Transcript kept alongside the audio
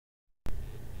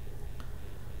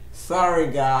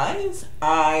Sorry guys,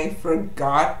 I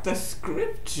forgot the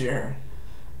scripture.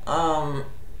 So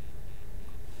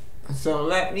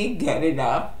let me get it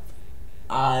up.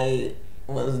 I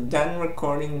was done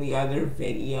recording the other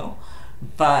video,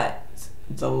 but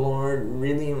the Lord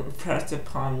really impressed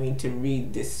upon me to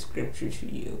read this scripture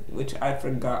to you, which I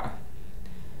forgot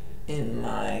in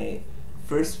my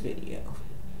first video.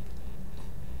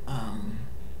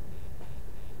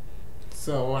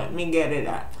 So let me get it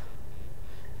up.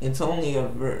 It's only a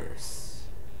verse,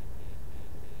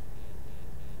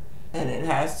 and it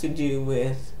has to do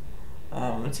with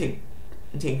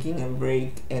taking a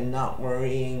break and not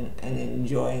worrying and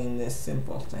enjoying the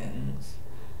simple things,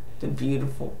 the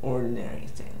beautiful ordinary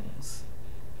things.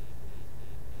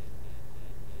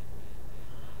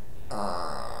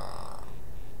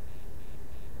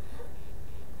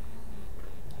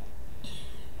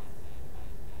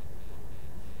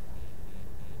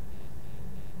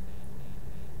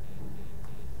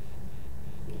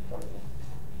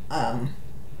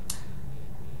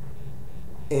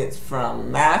 It's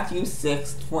from Matthew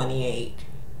 6:28.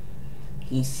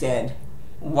 He said,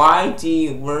 "Why do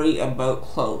you worry about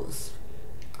clothes?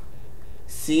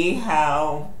 See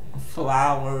how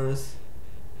flowers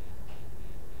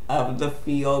of the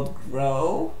field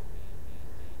grow?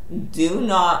 Do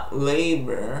not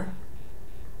labor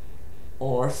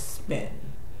or spin."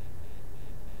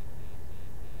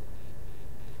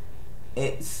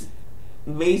 It's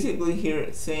basically here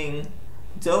it's saying,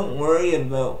 don't worry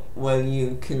about whether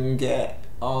you can get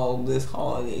all this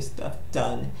holiday stuff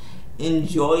done.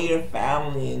 Enjoy your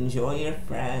family, enjoy your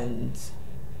friends.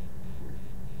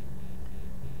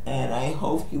 And I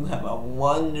hope you have a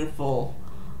wonderful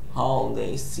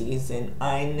holiday season.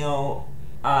 I know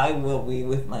I will be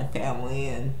with my family,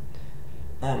 and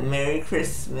Merry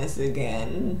Christmas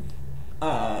again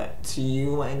to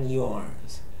you and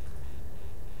yours.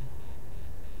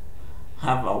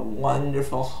 Have a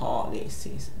wonderful holiday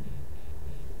season.